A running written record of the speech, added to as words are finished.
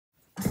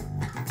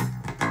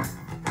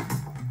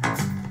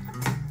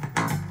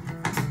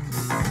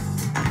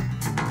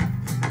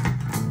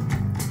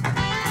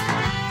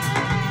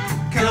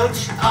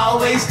coach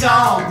always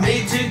told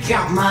me to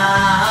count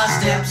my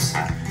steps.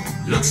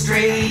 Look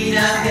straight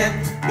ahead,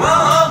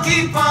 whoa,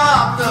 keep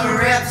up the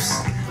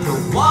reps. The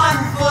 1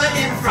 foot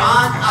in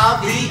front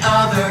of the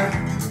other,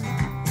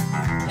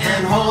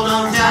 and hold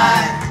on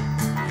tight,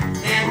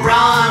 and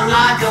run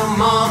like a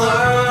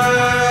mother.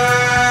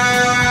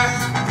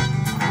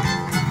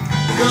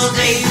 Those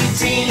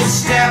 18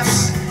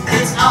 steps,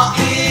 it's all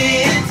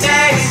it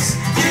takes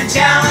to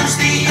challenge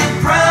the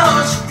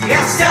approach.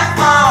 Yeah, step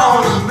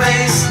on the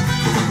base,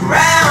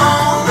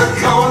 round the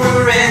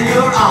corner, and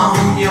you're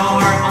on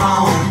your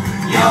own.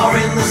 You're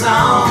in the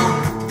zone,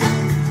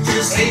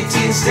 just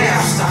 18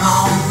 steps to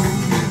home.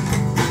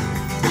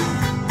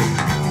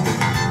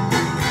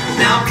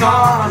 Now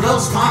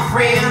Carlos, my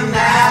friend,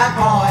 that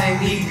boy,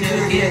 he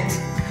could hit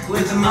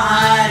with a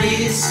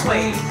mighty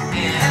swing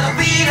and a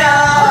beat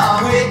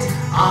of wit.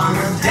 On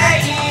a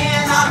day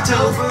in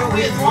October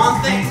with one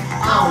thing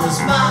on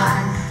his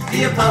mind,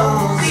 the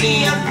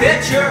opposing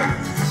pitcher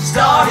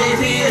started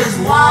his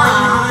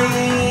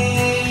whine.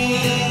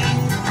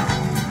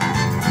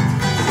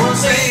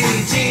 Was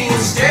 18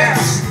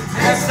 steps,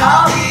 that's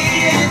all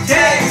it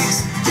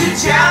takes to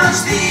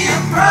challenge the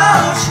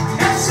approach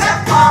and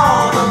step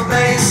on the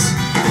base.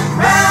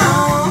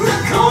 Round the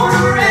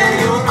corner and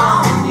you're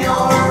on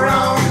your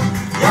own.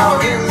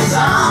 You're in the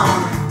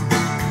zone,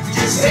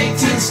 just 18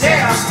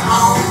 steps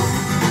home.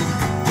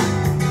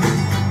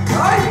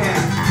 Oh yeah.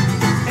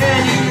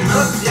 And he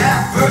looked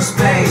at first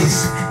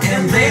base,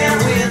 and then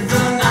with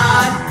the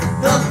nod,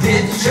 the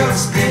pitcher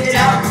spit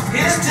out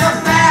his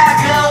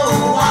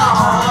tobacco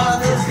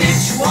wad. The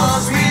pitch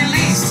was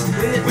released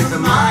with a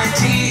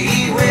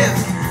mighty whiff,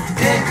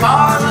 and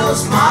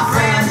Carlos, my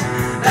friend,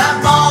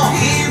 that ball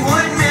he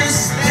would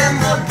miss. Then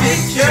the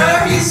pitcher,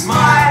 he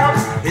smiled,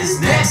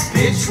 his next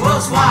pitch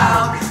was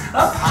wild,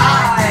 up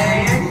high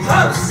and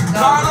close.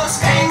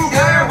 Carlos'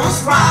 anger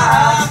was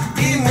riled,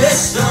 he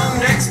missed the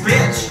next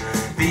pitch.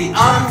 The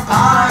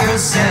umpire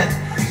said,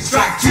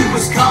 strike 2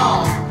 was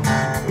called.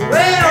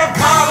 Well,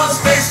 Carlos'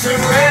 face turned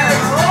red,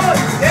 oh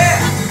yeah.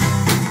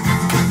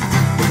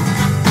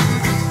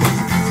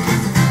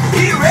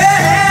 He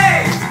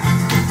ready.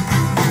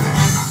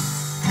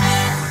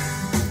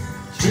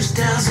 Just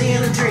as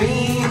in a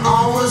dream,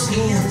 all was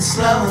in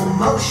slow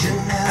motion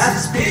as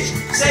his pitch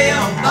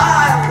sailed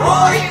by.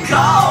 Oh, he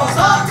caused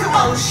a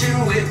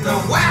commotion with the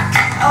whack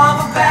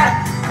of a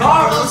bat.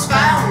 Carlos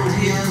found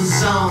his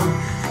zone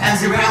as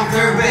he round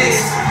third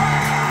base.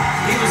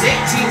 He was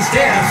 18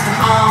 steps to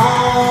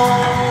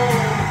home.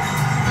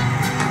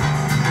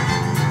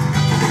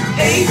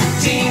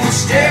 18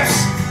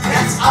 steps,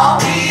 that's all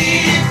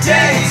it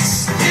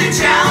takes to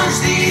challenge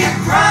the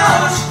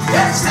approach.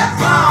 Let's step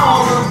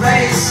on the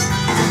base,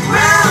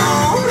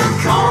 round the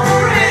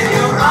corner, and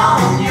you're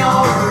on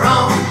your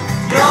own.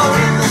 You're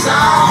in the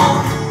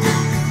zone,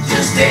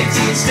 just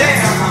 18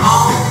 steps to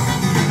home.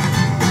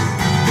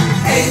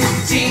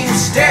 18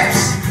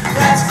 steps,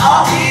 that's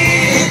all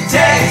it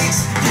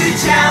takes to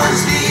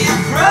challenge the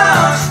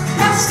approach.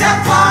 Let's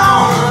step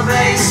on the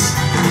base,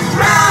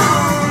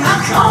 round the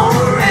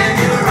corner, and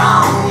you're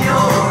on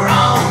your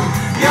own.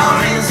 You're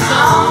in the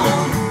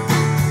zone,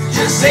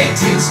 just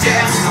 18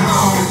 steps to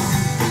home.